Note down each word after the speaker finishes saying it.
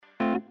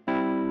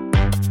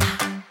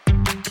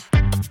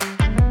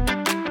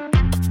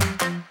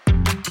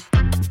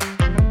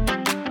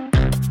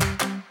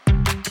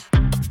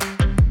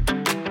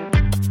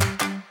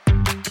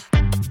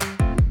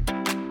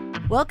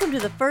Welcome to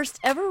the first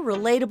ever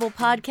Relatable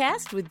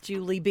podcast with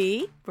Julie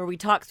B., where we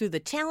talk through the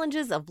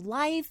challenges of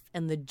life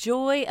and the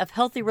joy of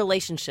healthy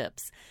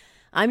relationships.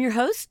 I'm your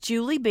host,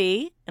 Julie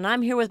B., and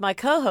I'm here with my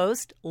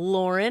co-host,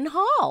 Lauren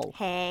Hall.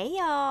 Hey,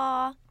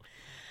 y'all.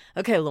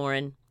 Okay,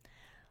 Lauren,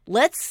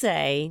 let's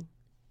say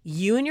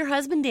you and your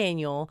husband,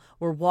 Daniel,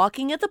 were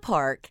walking at the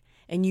park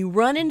and you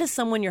run into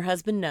someone your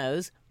husband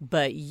knows,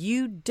 but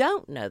you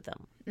don't know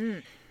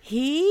them.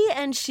 He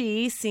and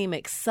she seem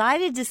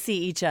excited to see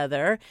each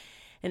other,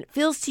 and it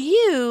feels to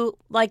you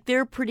like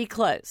they're pretty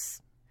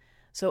close.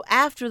 So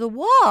after the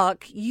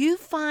walk, you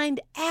find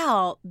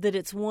out that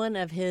it's one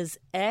of his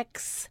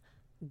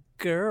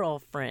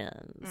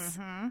ex-girlfriends.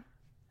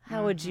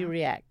 How would you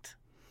react?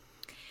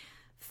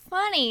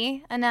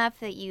 Funny enough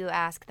that you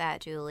ask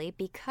that, Julie,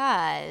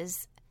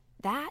 because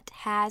that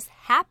has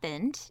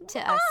happened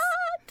to us.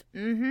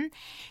 It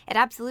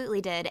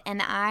absolutely did.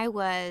 And I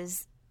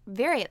was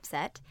very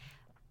upset.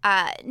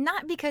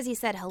 Not because he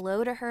said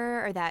hello to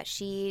her or that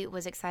she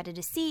was excited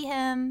to see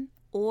him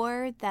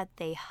or that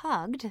they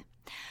hugged.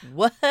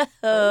 Whoa,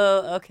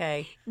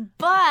 okay.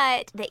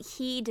 But that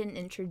he didn't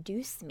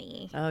introduce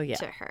me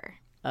to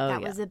her.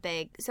 That was a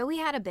big, so we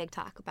had a big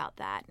talk about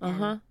that.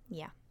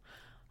 Yeah.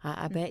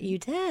 I bet you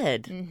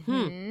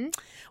did.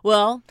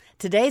 Well,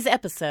 today's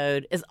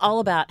episode is all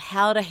about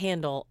how to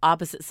handle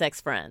opposite sex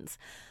friends.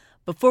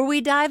 Before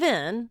we dive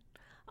in,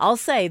 I'll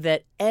say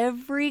that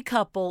every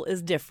couple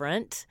is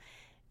different.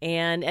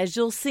 And as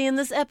you'll see in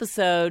this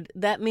episode,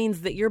 that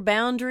means that your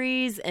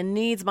boundaries and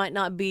needs might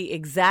not be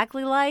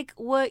exactly like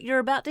what you're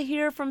about to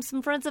hear from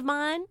some friends of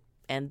mine.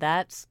 And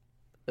that's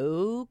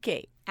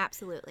okay.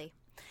 Absolutely.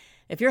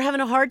 If you're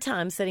having a hard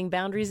time setting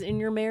boundaries in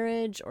your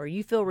marriage or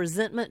you feel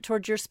resentment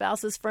towards your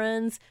spouse's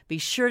friends, be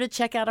sure to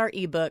check out our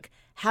ebook,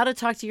 How to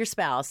Talk to Your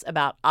Spouse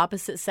About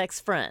Opposite Sex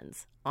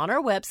Friends, on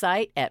our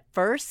website at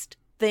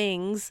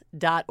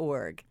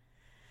firstthings.org.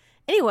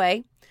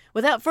 Anyway,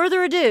 without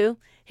further ado,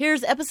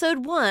 here's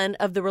episode 1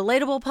 of the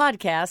Relatable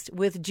podcast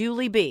with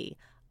Julie B.,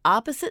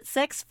 Opposite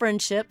Sex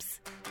Friendships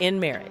in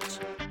Marriage.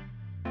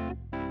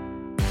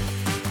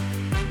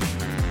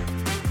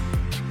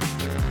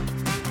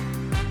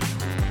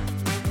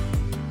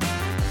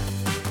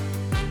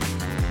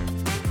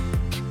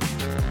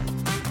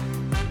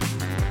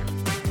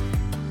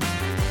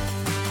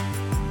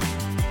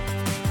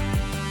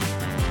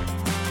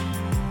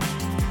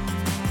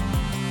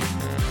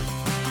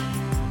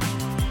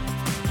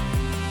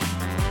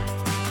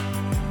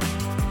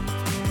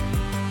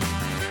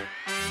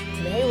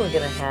 Today we're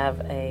going to have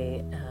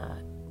a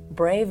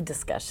brave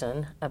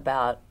discussion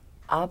about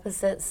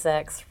opposite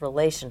sex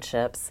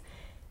relationships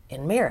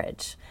in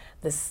marriage.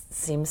 This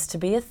seems to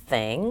be a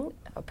thing.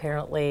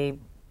 Apparently,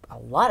 a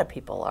lot of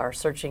people are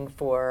searching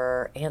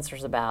for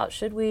answers about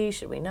should we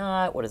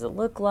not, what does it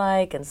look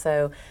like? And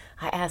so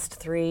I asked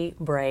 3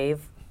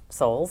 brave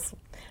souls,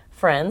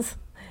 friends,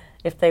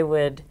 if they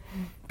would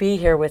be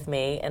here with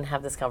me and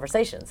have this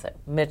conversation. So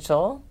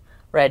Mitchell,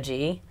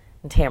 Reggie,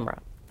 and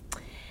Tamara.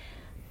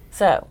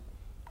 So,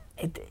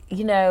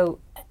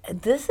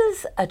 this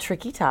is a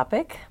tricky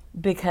topic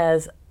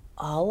because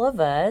all of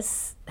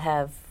us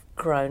have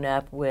grown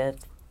up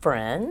with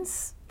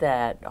friends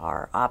that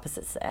are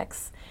opposite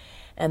sex,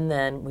 and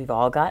then we've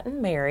all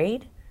gotten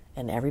married,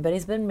 and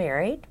everybody's been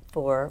married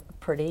for a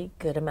pretty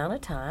good amount of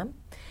time.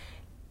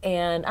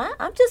 And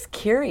I'm just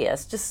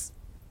curious,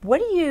 what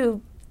do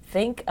you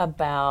think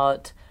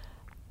about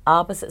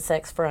opposite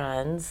sex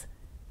friends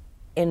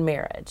in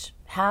marriage?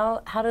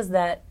 How does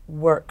that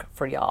work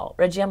for y'all?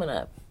 Reggie, I'm going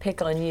to pick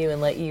on you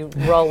and let you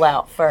roll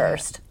out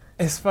first.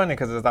 It's funny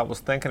because as I was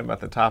thinking about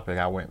the topic,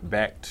 I went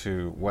back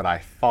to what I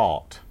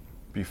thought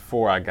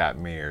before I got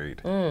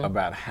married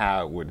about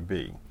how it would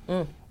be.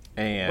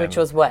 And which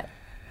was what?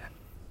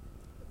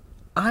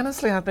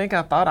 Honestly, I think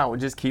I thought I would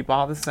just keep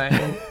all the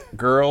same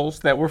girls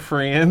that were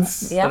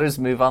friends. Yeah. So just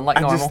move on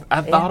like normal. I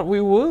thought we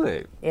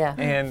would. Yeah.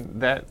 And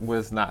that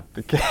was not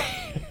the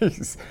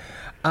case.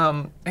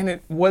 And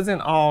it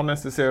wasn't all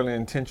necessarily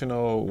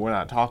intentional. We're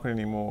not talking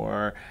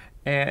anymore.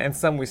 And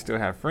some we still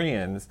have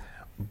friends.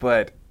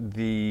 But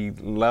the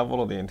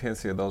level of the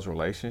intensity of those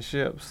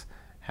relationships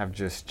have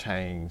just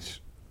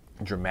changed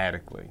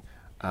dramatically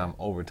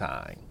over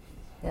time.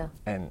 Yeah.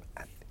 And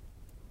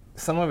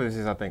some of it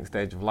is, I think,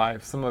 stage of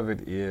life. Some of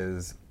it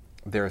is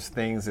there's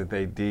things that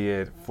they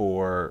did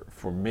for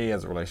me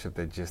as a relationship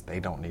that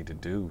they don't need to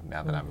do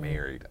now that I'm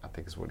married, I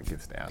think is what it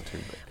gets down to.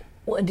 But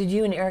Well, did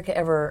you and Erica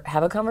ever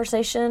have a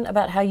conversation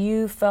about how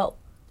you felt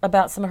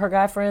about some of her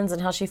guy friends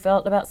and how she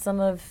felt about some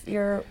of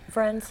your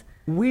friends?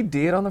 we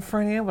did on the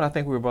front end, but I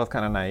think we were both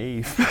kind of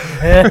naive.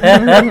 When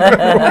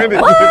it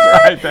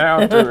gets right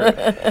down to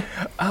it.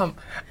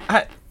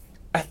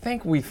 I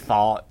think we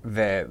thought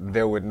that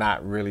there would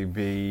not really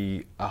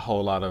be a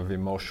whole lot of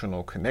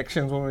emotional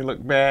connections when we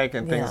look back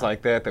and things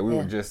like that, that we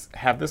would just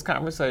have this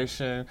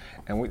conversation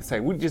and we'd say,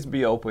 we'd just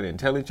be open and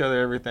tell each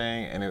other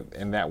everything,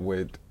 and that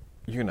would,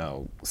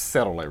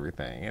 settle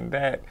everything. And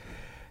that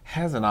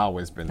hasn't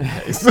always been the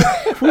case.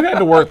 We had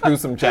to work through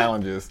some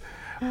challenges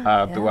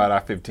throughout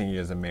our 15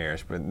 years of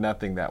marriage, but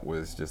nothing that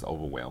was just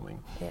overwhelming.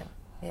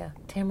 Yeah.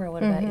 Tamara,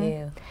 what about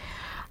you?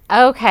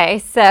 Okay,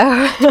 so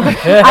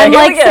I'm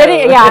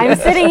I'm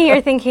sitting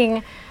here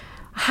thinking,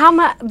 how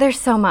much? There's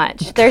so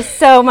much. There's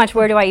so much.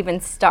 Where do I even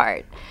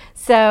start?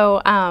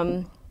 So,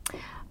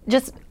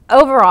 just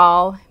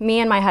overall, me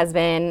and my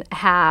husband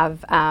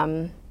have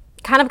kind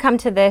of come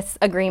to this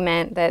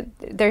agreement that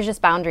there's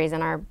just boundaries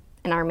in our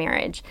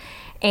marriage,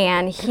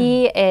 and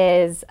he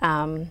is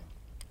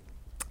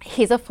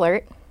he's a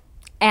flirt,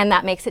 and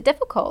that makes it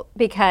difficult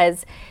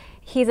because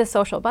he's a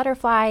social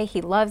butterfly.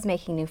 He loves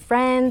making new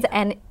friends,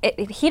 and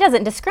he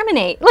doesn't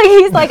discriminate. Like,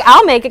 he's like,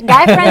 I'll make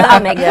guy friends,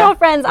 I'll make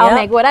girlfriends, I'll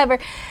make whatever.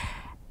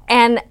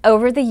 And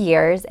over the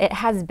years, it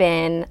has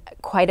been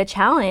quite a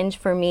challenge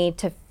for me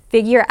to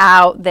figure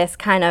out this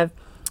kind of,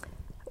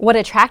 what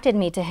attracted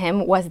me to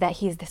him was that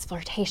he's this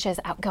flirtatious,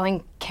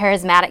 outgoing,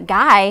 charismatic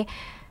guy.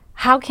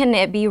 How can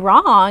it be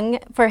wrong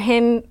for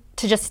him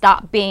to just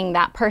stop being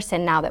that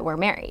person now that we're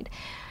married?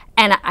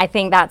 And I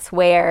think that's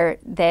where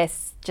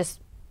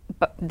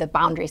the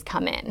boundaries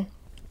come in.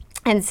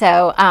 And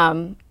so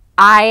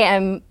I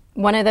am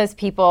one of those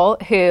people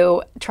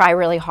who try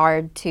really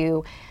hard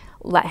to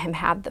let him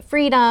have the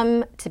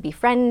freedom to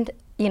befriend,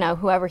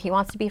 whoever he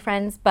wants to be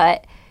friends,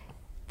 but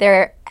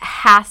there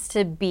has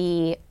to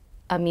be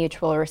a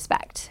mutual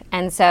respect.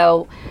 And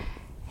so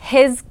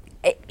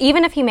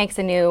even if he makes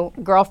a new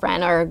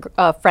girlfriend or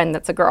a friend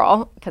that's a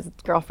girl, because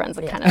girlfriend's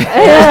a kind of a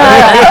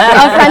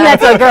friend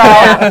that's a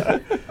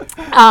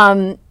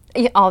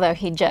girl, although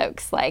he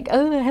jokes like,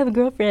 oh, I have a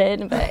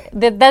girlfriend, but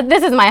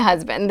this is my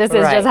husband. This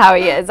is just how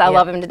he is. I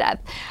love him to death.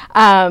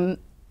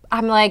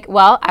 I'm like,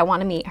 well, I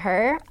want to meet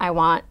her. I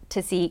want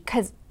to see,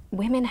 because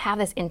women have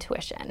this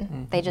intuition.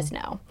 Mm-hmm. They just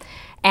know.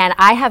 And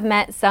I have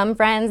met some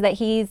friends that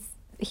he's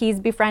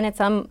befriended,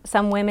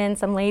 some women,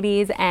 some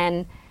ladies,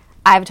 and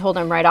I've told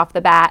him right off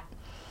the bat,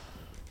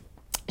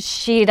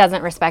 she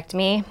doesn't respect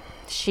me.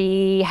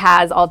 She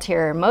has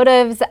ulterior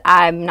motives.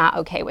 I'm not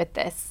okay with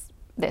this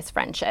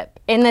friendship,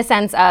 in the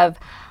sense of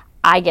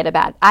I get a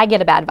bad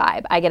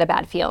vibe. I get a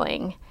bad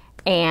feeling.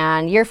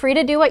 And you're free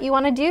to do what you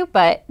want to do,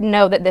 but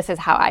know that this is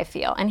how I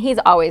feel. And he's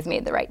always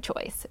made the right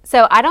choice.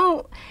 So I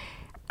don't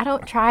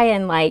try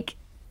and like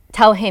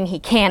tell him he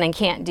can and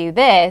can't do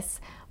this,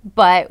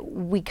 but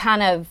we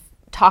kind of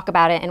talk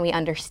about it and we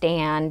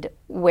understand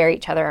where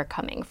each other are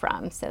coming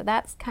from. So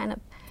that's kind of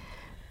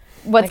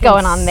what's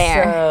going on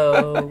there.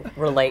 So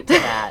relate to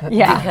that.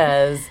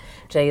 Because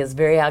Jay is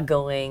very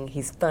outgoing,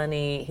 he's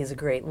funny, he's a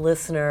great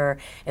listener,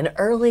 and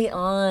early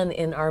on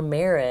in our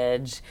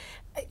marriage,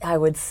 I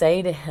would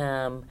say to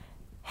him,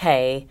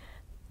 hey,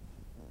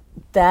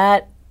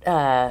 that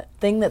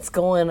thing that's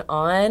going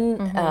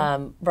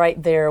on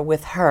right there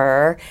with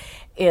her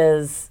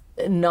is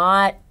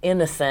not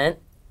innocent,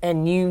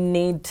 and you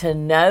need to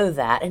know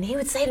that. And he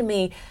would say to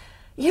me,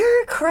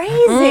 you're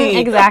crazy.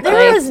 Exactly.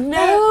 There is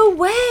no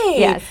way.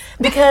 Yes.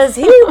 Because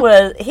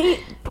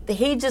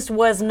he just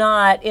was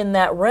not in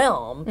that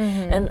realm.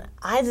 Mm-hmm. And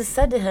I just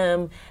said to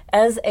him,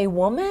 as a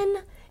woman,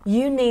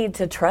 you need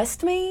to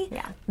trust me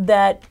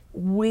that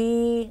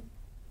we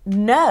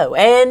know.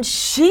 And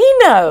she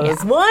knows,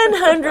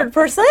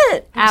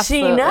 100%. Absolutely.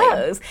 She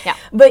knows. Yeah.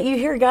 But you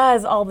hear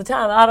guys all the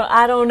time,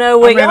 I don't know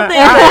what y'all think.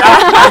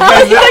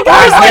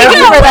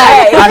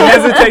 I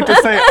hesitate to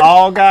say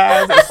all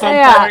guys at some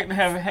point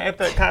have had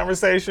that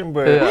conversation,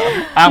 but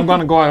I'm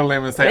going to go on a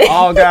limb and say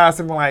all guys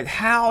have been like,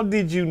 how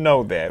did you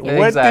know that?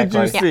 What did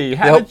you see?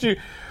 How did you...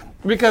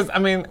 Because,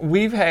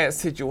 we've had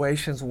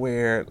situations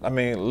where,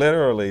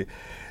 literally...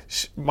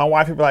 my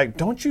wife would be like,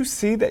 don't you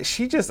see that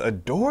she just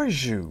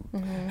adores you?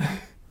 Mm-hmm.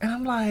 And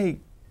I'm like,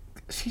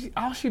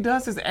 all she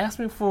does is ask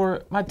me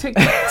for my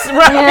tickets.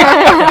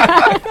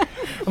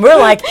 We're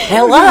like,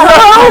 hello.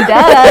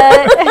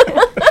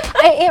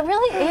 It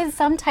really is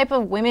some type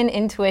of women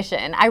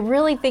intuition. I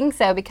really think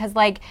so, because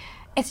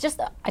it's just,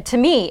 to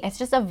me, it's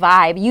just a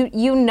vibe.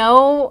 You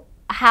know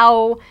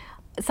how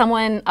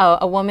someone,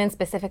 a woman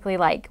specifically,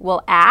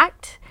 will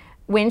act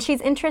when she's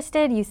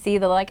interested. You see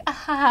the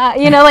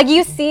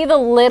you see the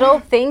little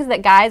things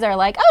that guys are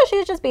like, oh,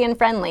 she's just being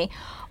friendly,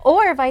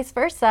 or vice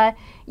versa.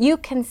 You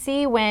can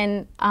see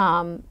when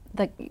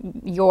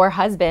your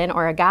husband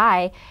or a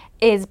guy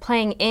is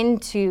playing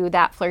into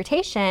that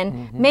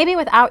flirtation, maybe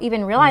without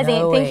even realizing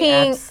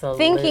it,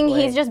 thinking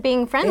he's just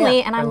being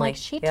friendly. And I'm like,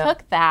 she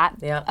took that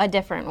a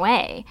different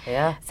way.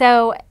 Yeah.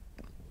 So,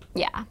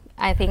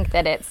 I think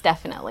that it's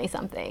definitely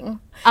something.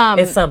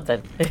 It's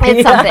something.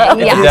 It's something,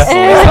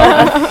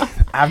 yeah.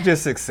 I've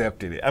just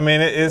accepted it.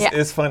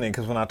 It's funny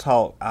because when I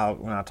talk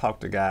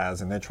to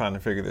guys and they're trying to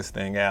figure this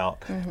thing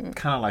out,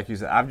 kind of like you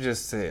said, I've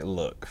just said,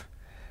 look,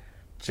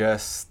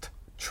 just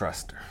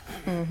trust her.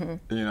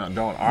 Mm-hmm.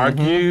 Don't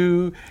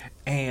argue.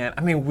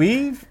 And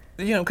we've,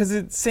 because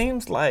it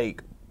seems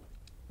like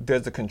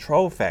there's a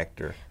control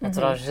factor. That's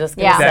what I was just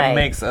going to say. That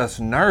makes us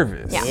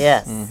nervous. Yeah.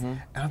 Yes. Mm-hmm.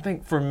 And I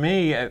think for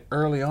me,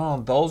 early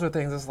on, those are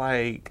things that's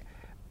like,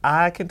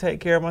 I can take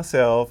care of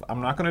myself. I'm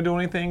not going to do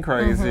anything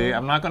crazy.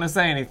 I'm not going to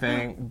say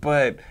anything.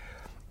 But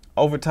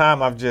over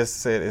time, I've just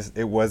said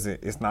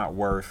it's not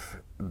worth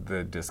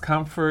the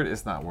discomfort.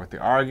 It's not worth the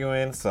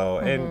arguing. So,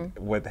 and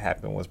what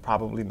happened was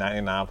probably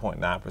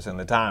 99.9% of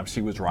the time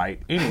she was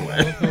right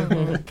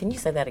anyway. Can you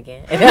say that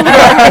again?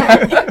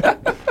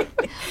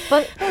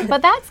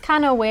 But that's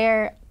kind of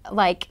where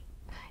like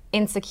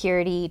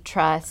insecurity,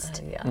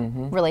 trust,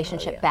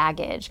 relationship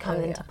baggage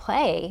comes into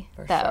play,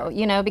 though. sure.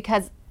 You know,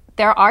 because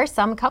there are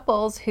some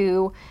couples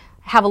who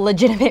have a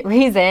legitimate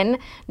reason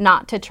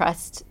not to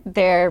trust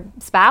their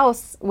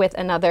spouse with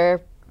another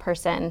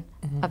person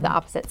of the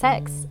opposite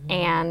sex,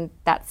 and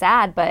that's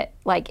sad. But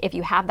like, if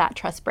you have that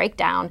trust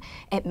breakdown,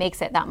 it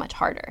makes it that much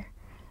harder.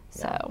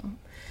 So,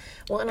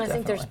 Well, and I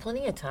think there's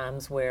plenty of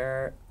times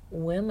where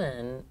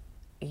women,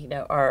 you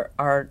know,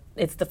 are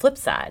it's the flip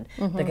side.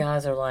 The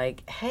guys are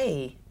like,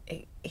 hey,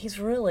 he's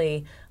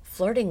really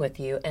flirting with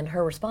you, and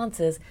her response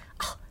is,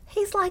 oh,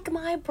 he's like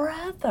my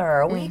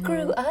brother. We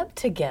grew up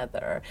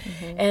together.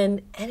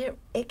 And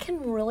it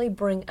can really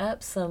bring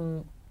up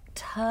some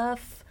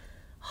tough,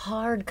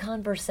 hard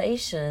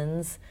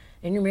conversations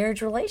in your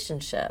marriage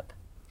relationship.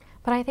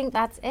 but I think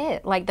that's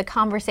it, like the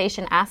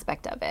conversation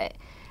aspect of it.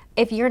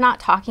 If you're not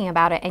talking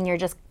about it and you're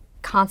just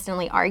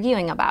constantly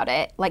arguing about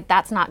it, like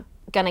that's not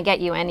going to get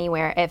you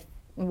anywhere if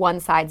one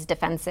side's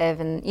defensive.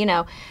 And, you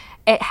know,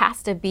 it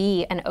has to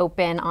be an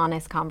open,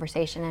 honest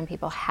conversation, and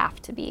people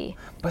have to be.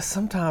 But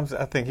sometimes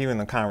I think even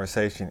the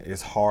conversation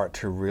is hard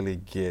to really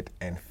get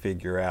and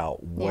figure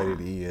out what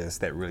it is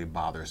that really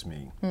bothers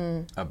me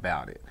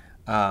about it.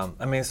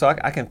 I mean, so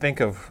I can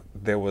think of,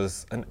 there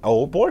was an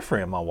old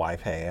boyfriend my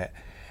wife had,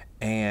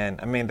 and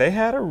I mean, they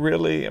had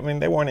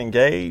they weren't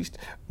engaged,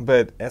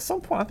 but at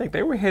some point I think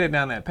they were headed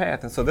down that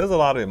path. And so there's a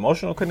lot of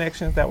emotional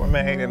connections that were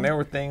made, and there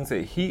were things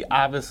that he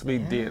obviously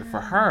did for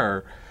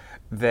her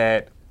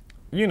that,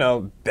 you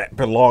know, that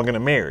belong in a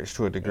marriage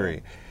to a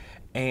degree.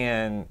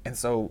 And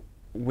so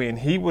when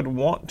he would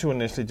want to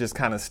initially just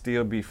kind of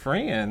still be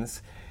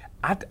friends,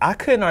 I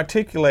couldn't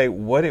articulate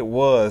what it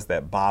was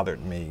that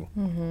bothered me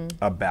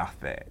about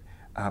that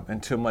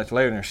until much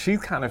later. And she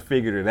kind of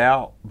figured it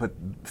out, but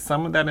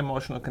some of that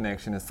emotional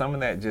connection and some of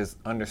that just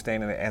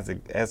understanding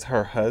that as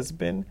her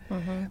husband,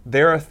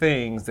 there are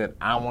things that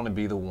I want to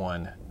be the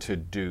one to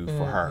do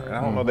for her. And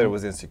I don't know that it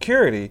was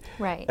insecurity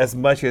as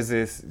much as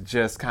it's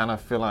just kind of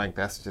feel like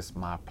that's just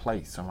my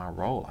place or my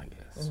role, I guess.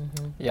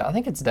 Yeah, I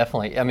think it's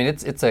definitely, I mean,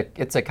 it's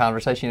a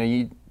conversation. You know,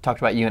 you talked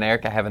about you and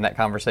Erica having that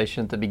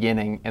conversation at the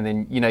beginning, and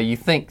then, you know, you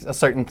think a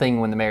certain thing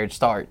when the marriage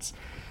starts.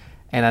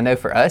 And I know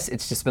for us,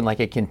 it's just been like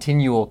a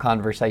continual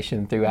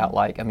conversation throughout,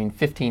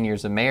 15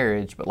 years of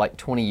marriage, but like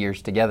 20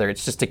 years together.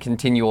 It's just a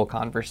continual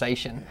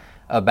conversation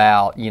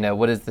about, you know,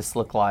 what does this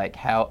look like?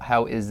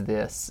 How is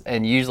this?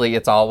 And usually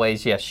it's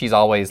always, she's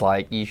always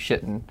like, you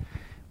shouldn't.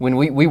 When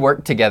we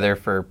worked together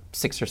for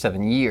 6 or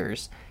 7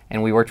 years,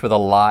 and we worked with a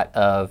lot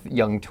of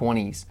young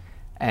 20s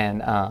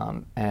and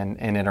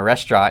in a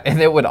restaurant, and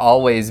it would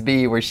always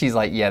be where she's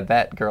like, yeah,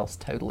 that girl's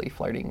totally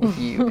flirting with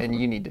you, and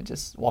you need to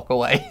just walk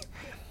away.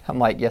 I'm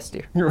like, yes,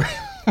 dear.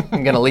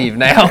 I'm going to leave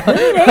now.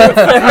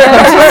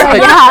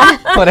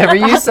 Whatever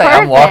you say,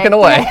 I'm walking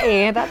away.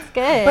 Hey, that's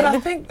good. But I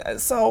think,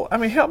 so, I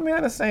mean, help me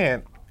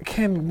understand.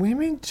 Can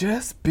women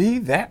just be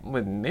that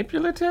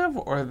manipulative,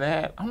 or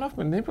that, I don't know if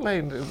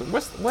manipulating is,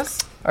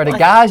 what's or the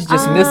guys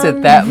just miss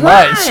it that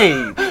much?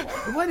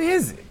 What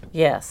is it?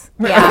 Yes.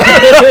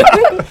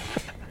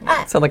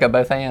 Sound like a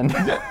both and.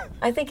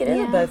 I think it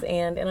is a both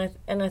and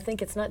I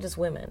think it's not just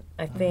women.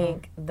 I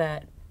think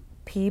that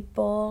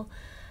people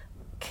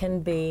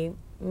can be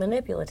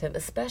manipulative,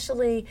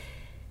 especially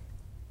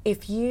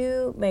if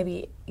you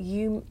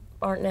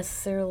aren't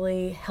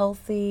necessarily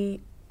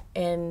healthy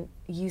and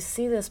you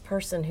see this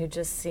person who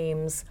just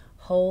seems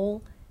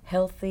whole,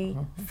 healthy,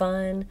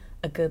 fun,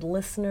 a good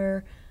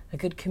listener, a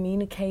good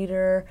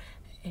communicator,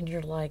 and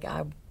you're like,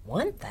 I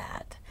want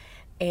that.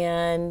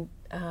 And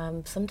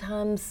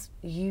sometimes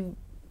you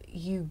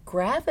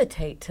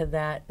gravitate to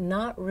that,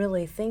 not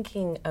really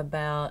thinking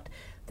about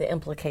the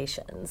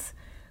implications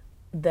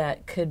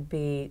that could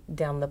be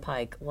down the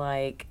pike.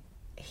 Like,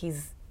 he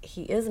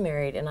is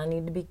married, and I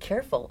need to be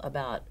careful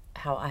about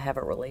how I have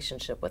a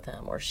relationship with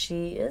him, or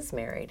she is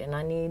married, and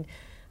I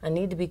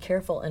need to be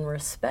careful and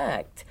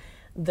respect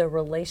the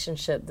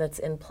relationship that's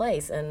in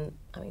place. And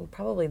I mean,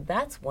 probably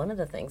that's one of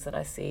the things that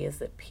I see, is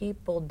that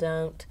people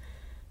don't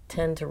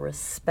tend to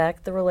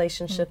respect the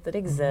relationship that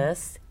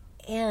exists,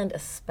 and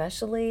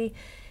especially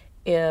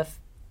if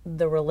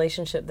the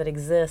relationship that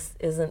exists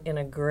isn't in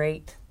a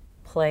great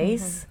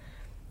place,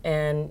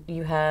 and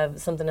you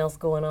have something else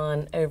going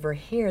on over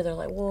here. They're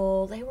like,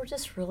 well, they were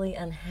just really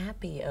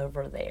unhappy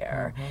over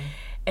there.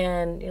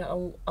 And, you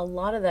know, a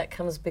lot of that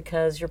comes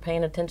because you're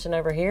paying attention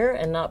over here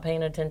and not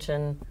paying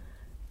attention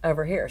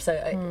over here.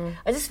 So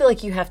I just feel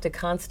like you have to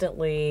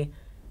constantly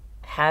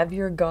have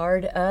your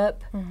guard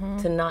up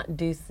to not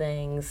do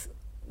things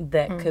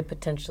that could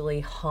potentially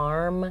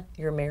harm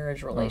your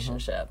marriage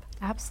relationship.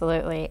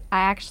 Absolutely. I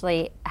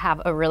actually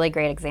have a really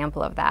great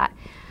example of that.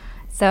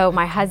 So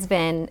my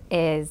husband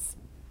is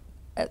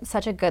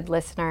such a good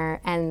listener,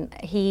 and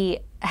he,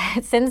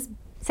 since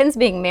since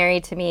being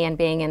married to me and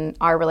being in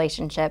our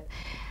relationship,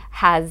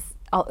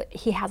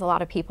 he has a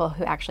lot of people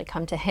who actually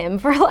come to him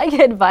for like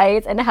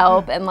advice and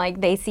help, and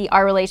like they see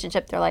our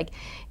relationship, they're like,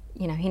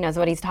 you know, he knows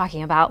what he's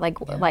talking about,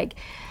 like.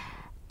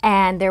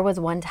 And there was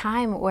one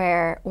time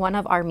where one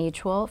of our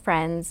mutual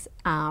friends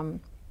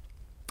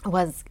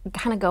was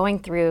kind of going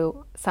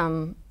through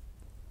some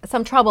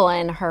trouble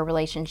in her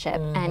relationship,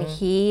 and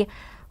he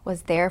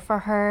was there for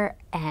her,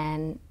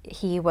 and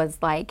he was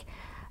like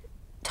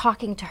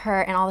talking to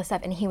her and all this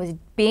stuff, and he was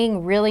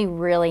being really,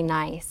 really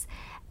nice.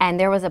 And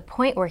there was a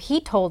point where he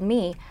told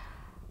me,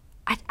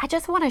 I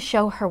just want to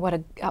show her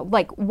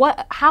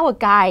how a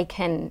guy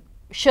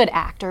should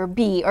act or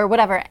be or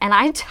whatever. And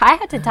I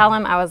had to tell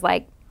him, I was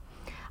like,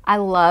 I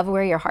love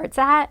where your heart's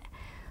at,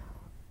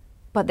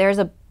 but there's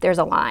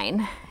a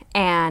line.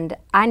 And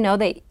I know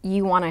that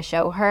you want to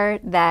show her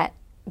that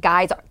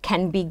guys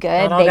can be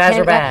good. Not all guys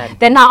are bad.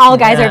 That not all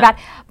guys are bad.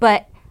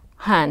 But,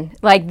 hun,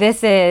 like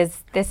this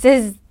is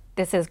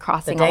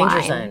crossing a danger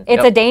line. zone.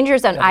 It's Yep. a danger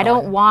zone. Definitely. I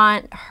don't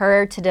want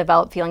her to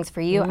develop feelings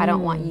for you. I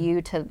don't want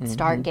you to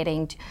start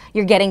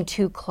you're getting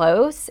too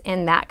close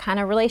in that kind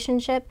of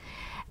relationship.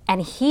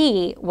 And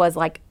he was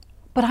like,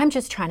 but I'm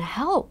just trying to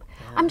help.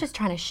 I'm just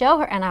trying to show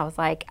her. And I was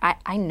like,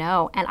 I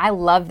know, and I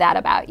love that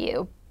about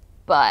you,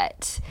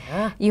 but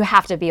you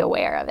have to be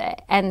aware of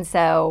it. And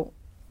so,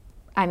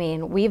 I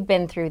mean, we've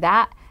been through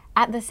that.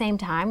 At the same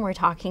time, we're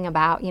talking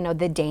about, you know,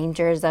 the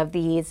dangers of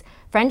these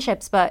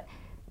friendships, but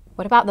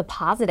what about the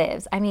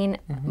positives? I mean,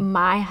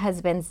 my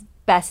husband's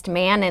best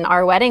man in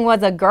our wedding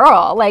was a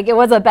girl, like it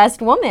was a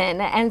best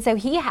woman. And so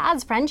he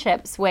has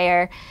friendships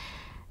where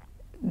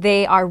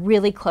they are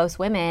really close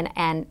women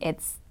and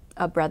it's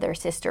a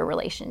brother-sister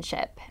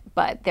relationship,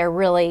 but they're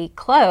really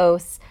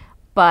close,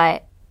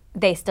 but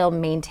they still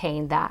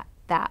maintain that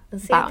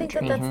See, I boundary.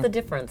 think that's the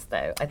difference,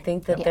 though. I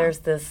think that there's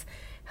this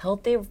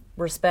healthy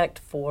respect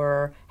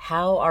for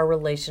how our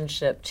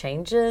relationship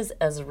changes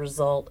as a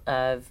result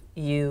of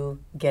you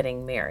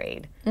getting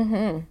married.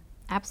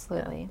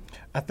 Absolutely.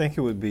 I think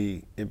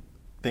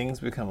things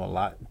become a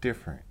lot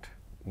different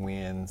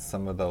when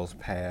some of those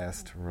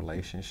past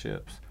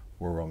relationships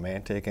were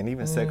romantic and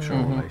even sexual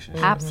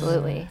relationships.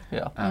 Absolutely.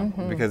 Yeah.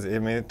 Because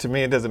to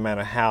me, it doesn't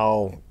matter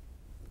how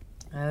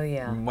Oh,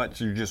 yeah. much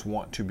you just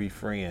want to be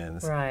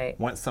friends. Right.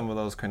 Once some of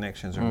those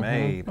connections are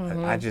made,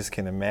 I just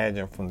can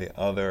imagine from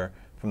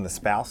the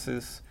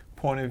spouse's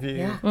point of view.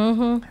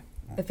 Yeah.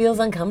 It feels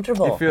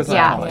uncomfortable. It feels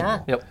Yeah.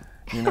 uncomfortable. Yep.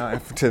 You know,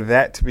 and to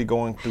that to be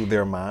going through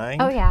their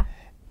mind Oh, yeah.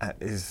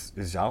 is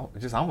just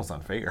almost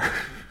unfair.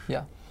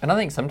 Yeah. And I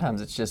think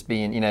sometimes it's just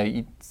being, you know,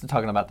 you're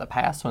talking about the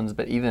past ones,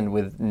 but even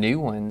with new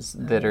ones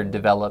that are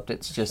developed,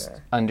 it's just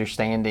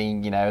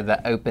understanding, you know,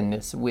 the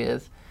openness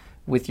with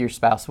your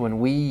spouse. When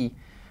we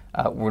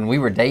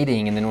were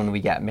dating and then when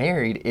we got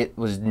married, it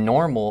was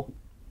normal.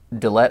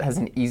 Dillette has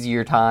an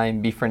easier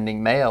time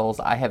befriending males.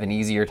 I have an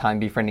easier time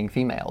befriending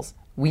females.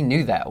 We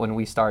knew that when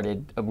we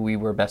started. We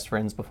were best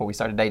friends before we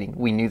started dating.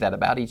 We knew that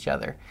about each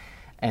other.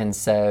 And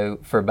so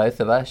for both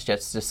of us,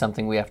 that's just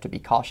something we have to be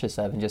cautious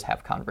of and just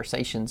have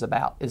conversations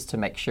about, is to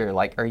make sure,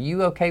 like, are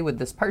you okay with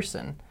this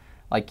person?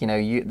 Like, you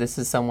know, this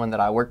is someone that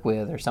I work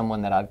with or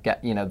someone that I've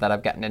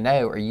gotten to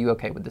know. Are you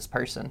okay with this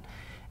person?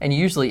 And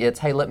usually it's,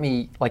 hey,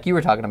 like you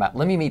were talking about,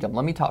 let me meet them,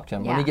 let me talk to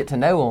them, let me get to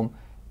know them.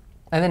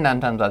 And then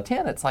 9 times out of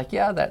 10, it's like,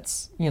 yeah,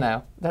 that's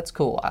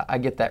cool. I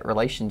get that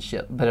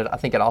relationship. But I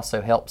think it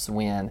also helps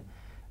when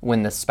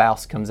the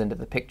spouse comes into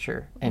the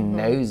picture and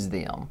knows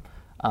them.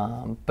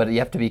 But you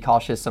have to be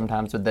cautious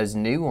sometimes with those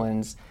new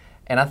ones.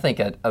 And I think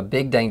a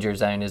big danger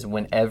zone is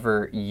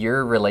whenever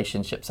your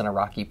relationship's in a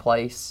rocky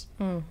place,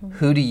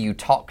 who do you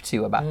talk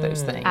to about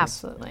those things?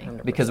 Absolutely.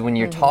 Because when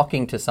you're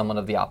talking to someone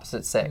of the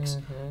opposite sex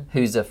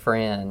who's a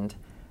friend,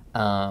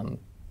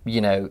 you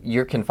know,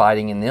 you're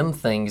confiding in them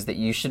things that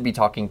you should be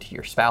talking to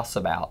your spouse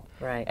about.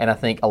 Right. And I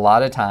think a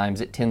lot of times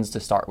it tends to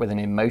start with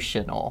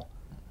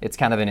it's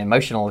kind of an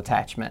emotional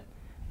attachment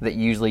that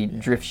usually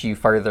drifts you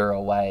further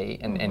away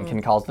and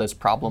can cause those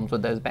problems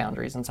with those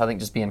boundaries. And so I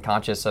think just being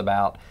conscious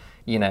about,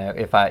 you know,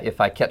 if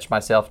I catch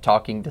myself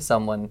talking to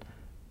someone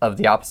of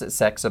the opposite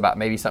sex about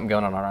maybe something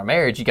going on in our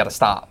marriage, you got to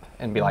stop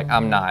and be like,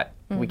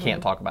 we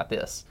can't talk about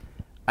this.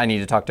 I need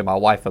to talk to my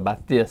wife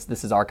about this.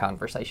 This is our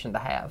conversation to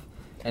have,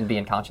 and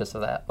being conscious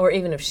of that. Or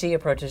even if she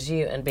approaches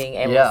you and being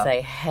able to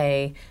say,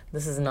 hey,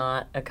 this is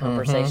not a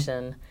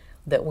conversation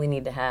that we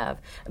need to have.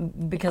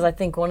 Because I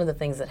think one of the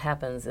things that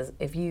happens is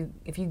if you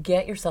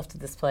get yourself to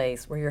this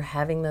place where you're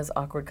having those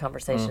awkward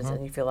conversations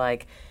and you feel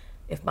like,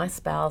 if my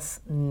spouse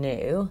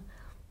knew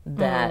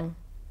that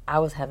I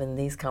was having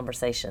these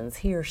conversations,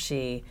 he or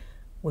she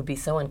would be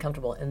so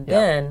uncomfortable. And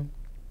then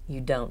you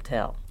don't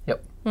tell.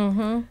 Yep.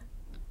 And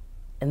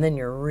then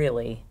you're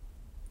really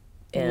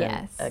in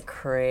Yes. a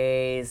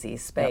crazy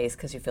space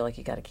because you feel like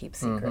you got to keep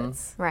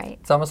secrets. Right.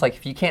 It's almost like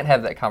if you can't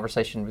have that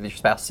conversation with your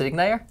spouse sitting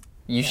there,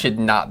 you should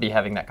not be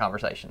having that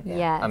conversation.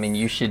 Yes. I mean,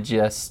 you should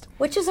just...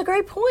 Which is a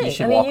great point. You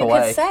should I mean, walk you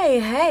away. could say,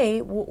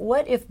 hey,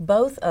 what if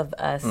both of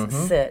us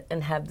sit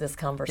and have this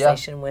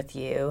conversation with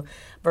you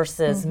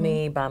versus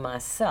me by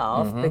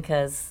myself?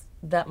 Because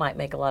that might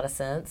make a lot of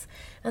sense.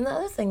 And the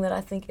other thing that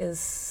I think is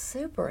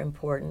super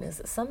important is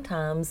that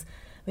sometimes,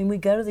 we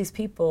go to these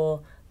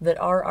people that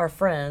are our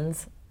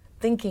friends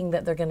thinking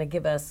that they're going to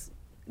give us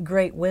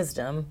great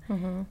wisdom,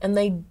 and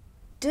they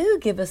do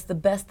give us the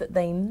best that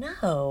they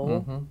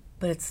know,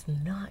 but it's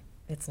not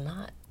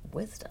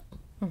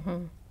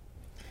wisdom.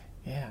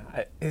 Yeah,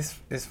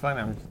 it's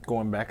funny. I'm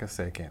going back a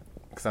second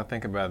because I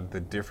think about the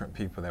different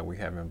people that we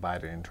have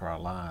invited into our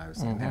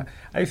lives. And how,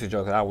 I used to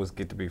joke that I always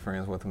get to be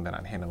friends with them, then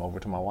I'd hand them over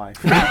to my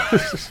wife.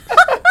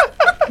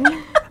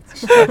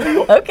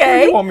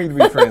 Okay. Who you want me to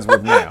be friends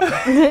with now?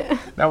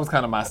 That was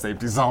kind of my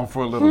safety zone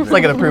for a little bit. It's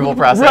like an approval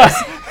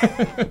process.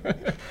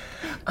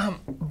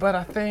 But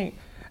I think,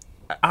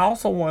 I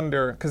also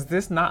wonder, because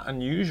this not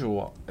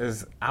unusual,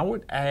 is I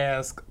would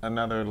ask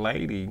another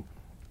lady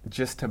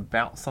just to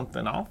bounce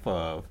something off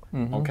of.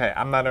 Okay,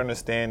 I'm not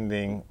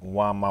understanding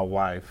why my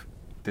wife,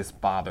 this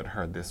bothered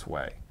her this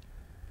way.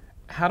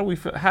 How do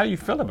you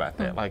feel about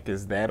that? Like,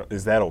 is that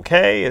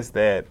okay? Is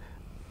that...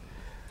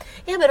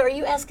 Yeah, but are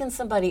you asking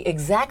somebody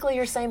exactly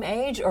your same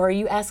age, or are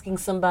you asking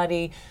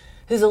somebody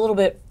who's a little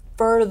bit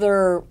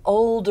further,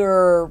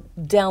 older,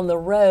 down the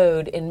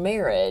road in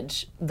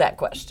marriage, that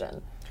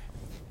question?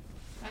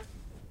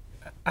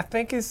 I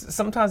think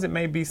sometimes it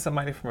may be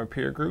somebody from a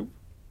peer group.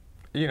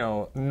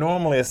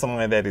 Normally it's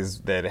someone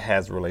that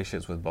has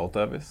relationships with both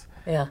of us.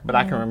 Yeah. But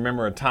I can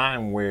remember a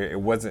time where it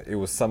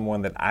was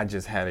someone that I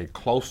just had a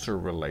closer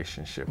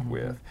relationship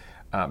with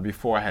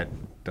before I had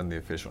done the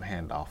official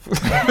handoff.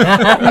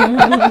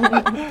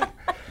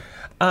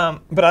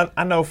 But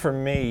I know for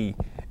me,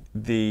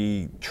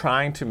 the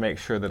trying to make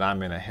sure that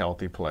I'm in a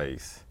healthy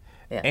place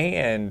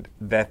and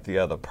that the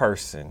other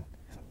person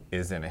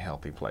is in a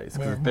healthy place.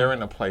 Because if they're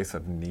in a place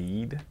of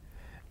need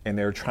and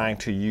they're trying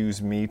to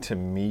use me to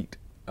meet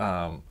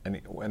an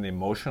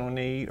emotional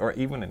need or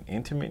even an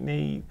intimate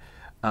need,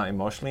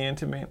 emotionally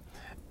intimate,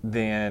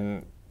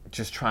 then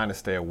just trying to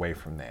stay away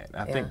from that.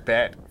 I think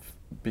that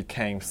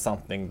became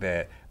something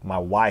that my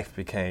wife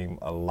became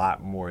a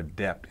lot more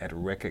adept at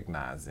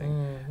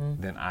recognizing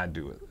than I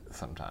do it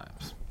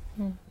sometimes.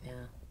 Yeah.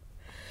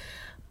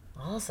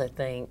 I also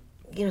think,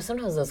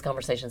 sometimes those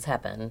conversations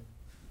happen,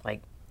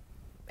 like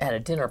at a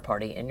dinner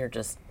party, and you're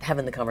just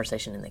having the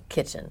conversation in the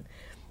kitchen.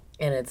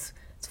 And it's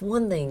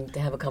one thing to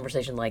have a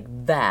conversation like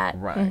that.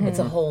 Right. It's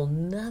a whole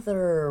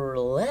nother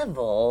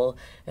level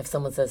if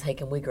someone says, hey,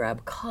 can we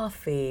grab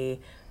coffee?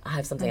 I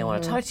have something I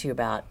want to talk to you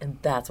about. And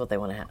that's what they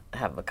want to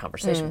have a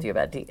conversation with you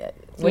about. What do you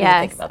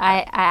think about that?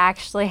 I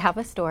actually have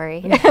a story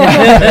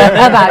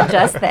about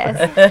just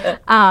this.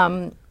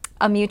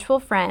 A mutual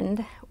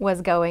friend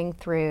was going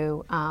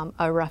through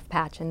a rough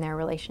patch in their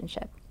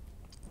relationship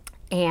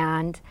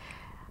and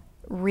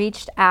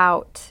reached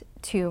out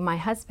to my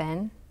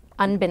husband,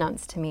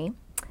 unbeknownst to me.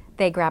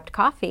 They grabbed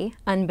coffee,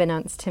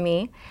 unbeknownst to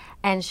me,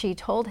 and she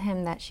told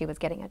him that she was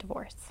getting a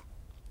divorce.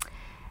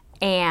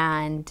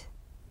 And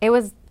it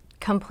was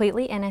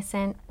completely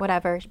innocent,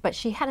 whatever, but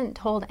she hadn't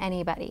told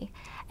anybody.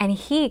 And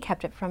he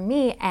kept it from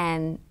me,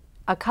 and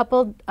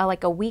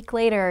like a week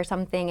later or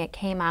something, it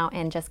came out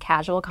in just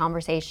casual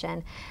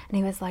conversation. And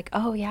he was like,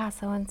 oh yeah,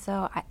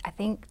 so-and-so, I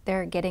think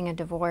they're getting a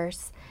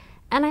divorce.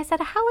 And I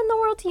said, how in the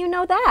world do you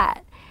know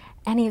that?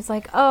 And he was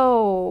like,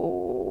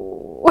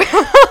 oh.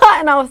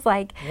 And I was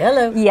like,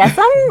 hello. Yes,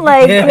 I'm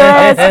like,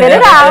 spit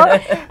it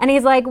out. And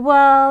he's like,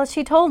 well,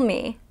 she told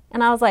me.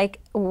 And I was like,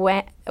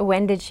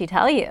 when did she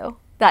tell you?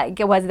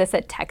 Was this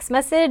a text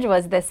message?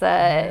 Was this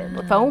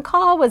a phone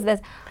call? Was this...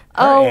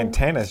 Her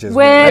antennas just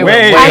when,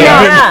 went, I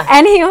know.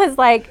 And he was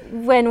like,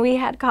 when we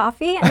had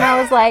coffee? And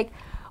I was like,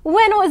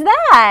 when was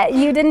that?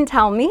 You didn't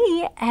tell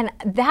me. And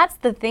that's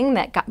the thing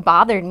that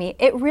bothered me.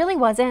 It really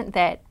wasn't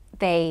that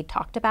they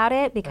talked about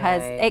it,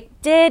 because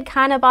it did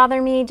kind of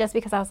bother me, just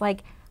because I was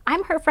like,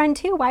 I'm her friend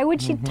too. Why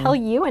would she tell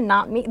you and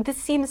not me? This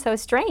seems so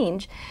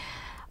strange.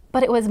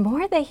 But it was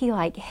more that he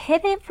like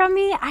hid it from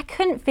me. I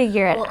couldn't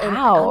figure it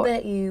out. I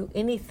bet you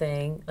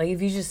anything, like if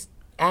you just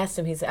asked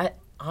him, he said,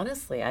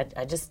 honestly, I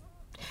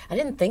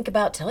didn't think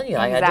about telling you.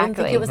 Like, I didn't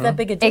think it was that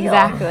big a deal.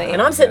 Exactly. And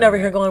I'm sitting over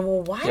here going,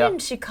 well, why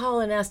didn't she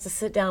call and ask to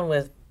sit down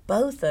with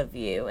both of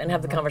you and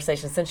have the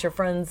conversation since you're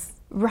friends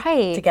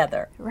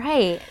together?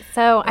 Right.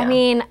 So, I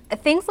mean,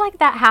 things like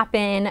that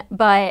happen,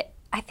 but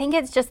I think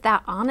it's just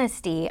that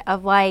honesty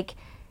of like,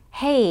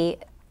 hey,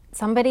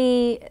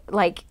 somebody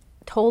like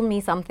told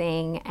me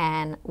something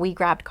and we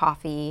grabbed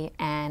coffee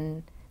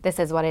and this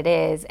is what it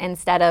is,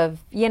 instead of,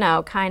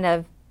 kind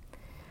of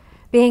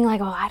being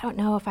like, oh, I don't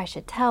know if I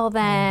should tell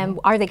them.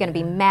 Are they going to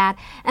be mad?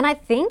 And I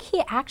think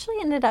he actually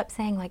ended up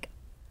saying like,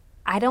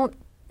 I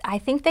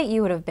think that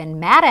you would have been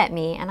mad at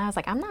me. And I was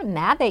like, I'm not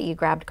mad that you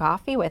grabbed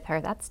coffee with her.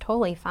 That's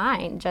totally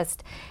fine.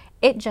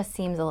 It just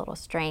seems a little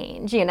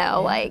strange,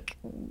 like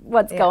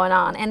what's going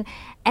on. And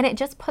it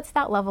just puts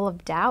that level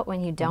of doubt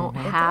when you don't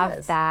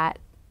have that,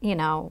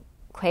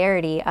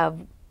 clarity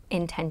of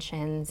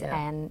intentions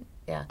and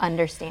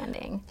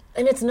understanding.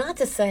 And it's not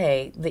to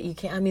say that you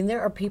can't. I mean,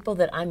 there are people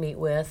that I meet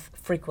with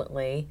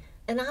frequently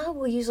And I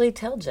will usually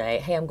tell Jay,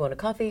 hey, I'm going to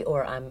coffee,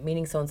 or I'm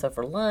meeting so-and-so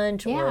for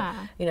lunch, or,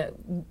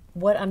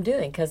 what I'm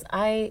doing. Because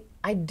I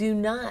do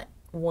not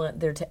want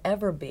there to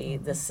ever be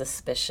this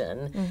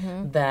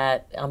suspicion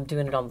that I'm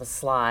doing it on the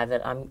sly,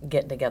 that I'm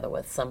getting together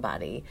with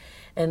somebody.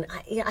 And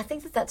I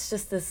think that that's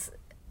just this,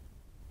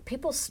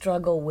 people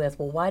struggle with,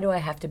 well, why do I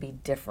have to be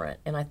different?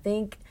 And I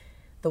think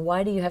the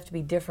why do you have to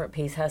be different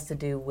piece has to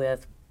do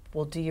with,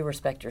 well, do you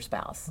respect your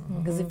spouse?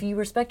 Because if you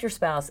respect your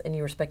spouse and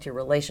you respect your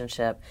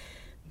relationship,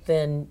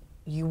 then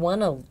you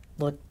want to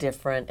look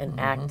different and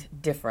act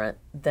different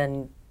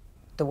than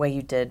the way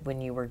you did when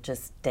you were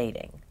just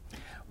dating.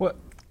 Well,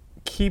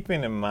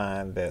 keeping in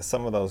mind that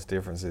some of those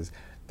differences,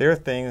 there are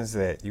things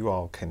that you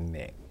all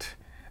connect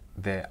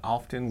that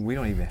often we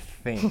don't even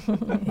think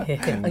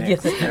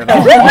connects at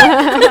all.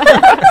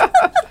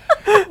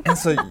 And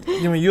so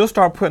you'll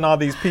start putting all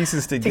these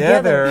pieces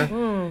together.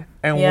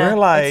 And we're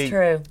like, that's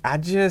true. I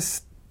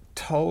just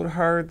told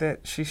her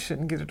that she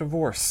shouldn't get a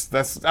divorce.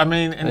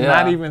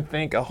 Not even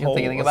think a whole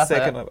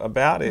second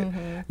about it.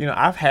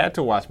 I've had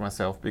to watch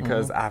myself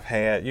because I've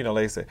had,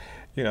 they say,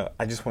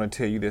 I just want to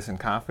tell you this in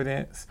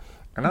confidence.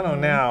 And I know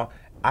now,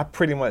 I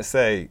pretty much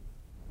say,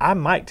 I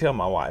might tell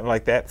my wife,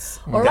 like that's.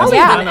 Or I'll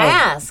even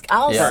ask.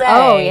 I'll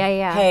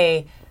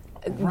say,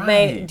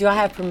 hey, do I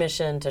have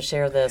permission to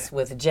share this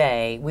with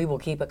Jay? We will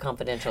keep it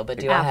confidential, but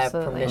do I have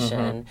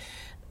permission?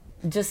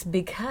 Just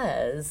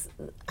because,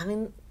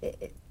 and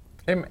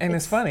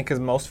it's funny because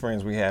most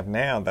friends we have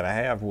now that I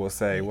have will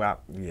say, well,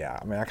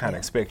 I kind of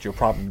expect you'll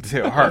probably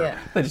tell her.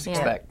 They just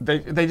expect.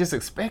 They just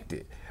expect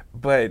it.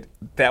 But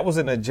that was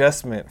an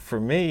adjustment for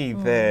me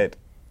that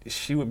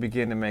she would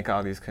begin to make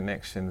all these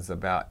connections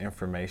about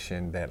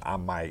information that I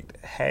might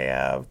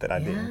have that I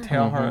didn't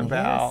tell her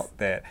about,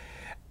 that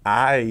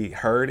I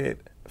heard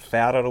it,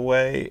 filed it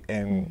away,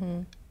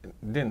 and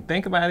didn't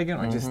think about it again,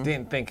 or just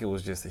didn't think it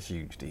was just a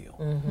huge deal.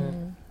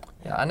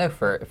 Yeah, I know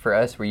for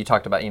us, where you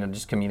talked about,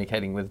 just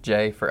communicating with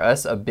Jay, for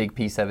us, a big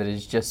piece of it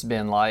has just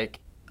been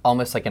like,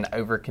 almost like an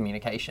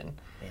over-communication.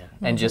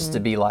 And just to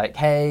be like,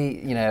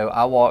 hey,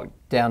 I walked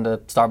down to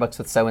Starbucks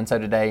with so-and-so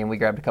today and we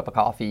grabbed a cup of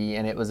coffee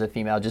and it was a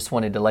female. Just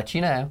wanted to let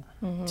you know,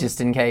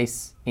 just in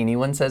case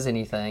anyone says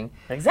anything.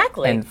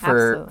 Exactly. And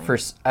for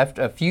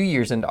after a few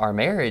years into our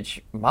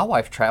marriage, my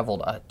wife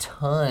traveled a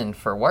ton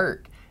for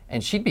work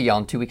and she'd be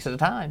on 2 weeks at a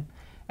time.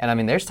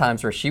 And there's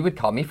times where she would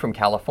call me from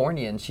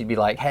California and she'd be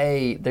like,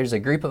 hey, there's a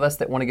group of us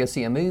that want to go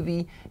see a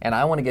movie and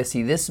I want to go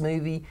see this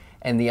movie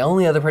and the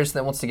only other person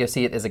that wants to go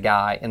see it is a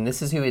guy and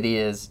this is who it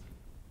is.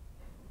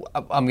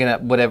 I'm gonna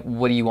whatever.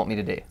 What do you want me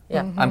to do?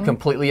 Yeah. I'm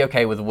completely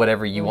okay with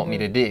whatever you want me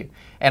to do,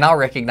 and I'll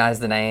recognize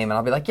the name and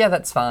I'll be like, yeah,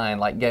 that's fine.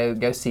 Like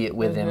go see it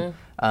with him.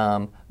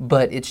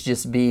 But it's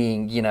just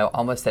being,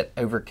 almost that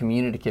over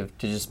communicative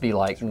to just be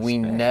like, we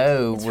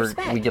know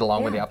we get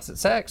along with the opposite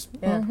sex.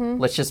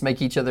 Let's just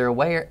make each other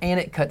aware, and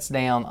it cuts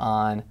down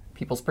on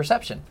people's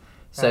perception.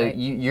 So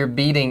you're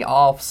beating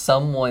off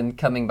someone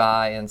coming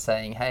by and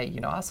saying, hey,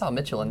 I saw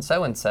Mitchell and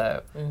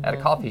so at a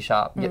coffee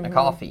shop getting a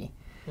coffee.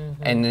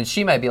 And then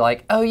she may be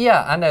like, oh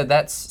yeah, I know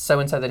that's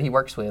so-and-so that he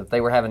works with. They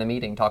were having a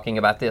meeting talking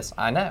about this.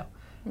 I know.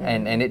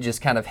 And it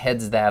just kind of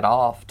heads that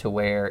off to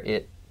where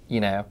it, you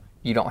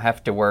don't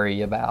have to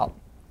worry about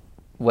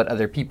what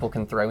other people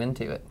can throw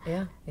into it.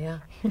 Yeah.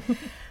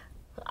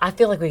 I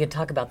feel like we could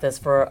talk about this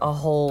for a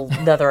whole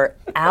another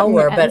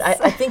hour, but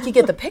I think you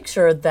get the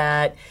picture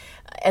that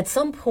at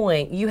some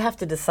point you have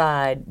to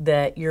decide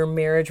that your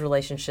marriage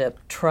relationship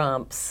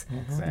trumps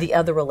the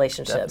other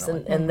relationships,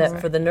 and that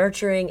for the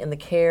nurturing and the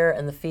care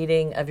and the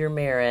feeding of your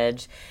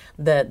marriage,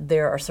 that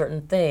there are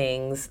certain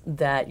things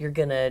that you're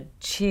going to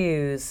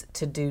choose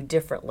to do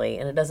differently.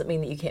 And it doesn't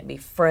mean that you can't be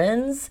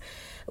friends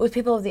with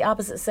people of the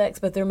opposite sex,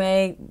 but there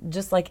may,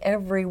 just like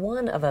every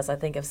one of us I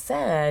think have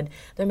said,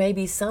 there may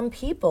be some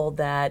people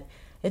that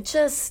it's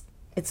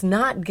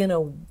not going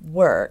to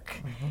work.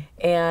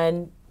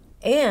 And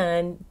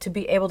to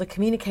be able to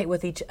communicate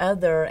with each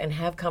other and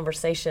have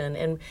conversation.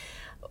 And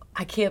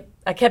I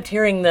kept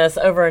hearing this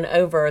over and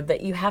over,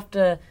 that you have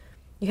to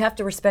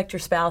respect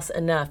your spouse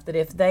enough that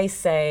if they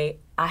say,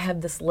 I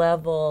have this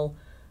level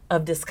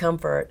of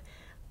discomfort,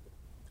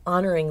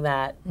 honoring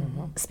that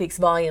speaks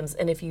volumes.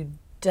 And if you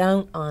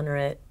don't honor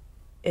it,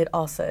 it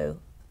also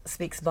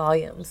speaks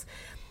volumes.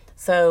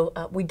 So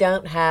we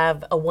don't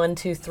have a 1,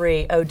 2,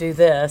 3, do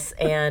this,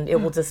 and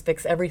it will just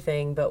fix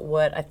everything. But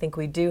what I think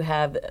we do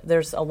have,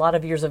 there's a lot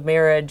of years of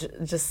marriage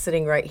just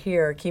sitting right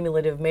here,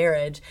 cumulative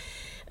marriage.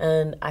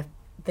 And I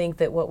think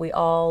that what we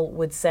all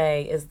would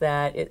say is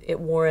that it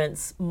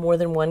warrants more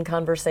than one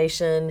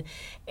conversation.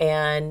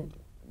 And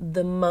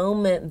the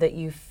moment that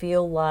you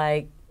feel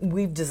like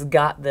we've just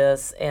got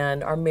this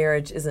and our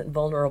marriage isn't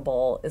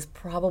vulnerable is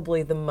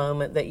probably the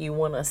moment that you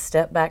want to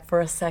step back for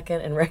a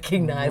second and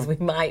recognize we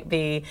might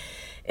be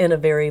in a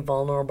very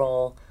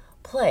vulnerable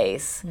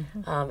place,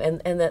 and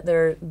that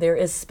there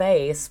is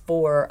space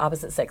for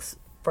opposite sex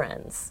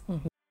friends.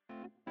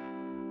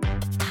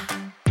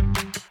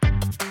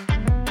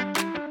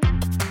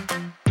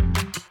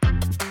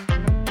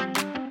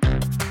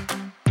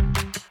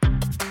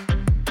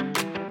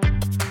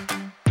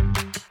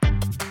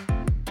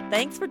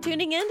 Thanks for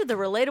tuning in to the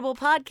Relatable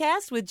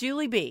Podcast with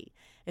Julie B.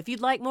 If you'd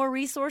like more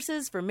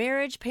resources for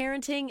marriage,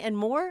 parenting, and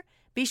more,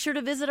 be sure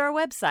to visit our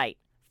website,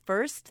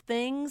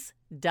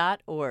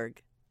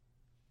 firstthings.org.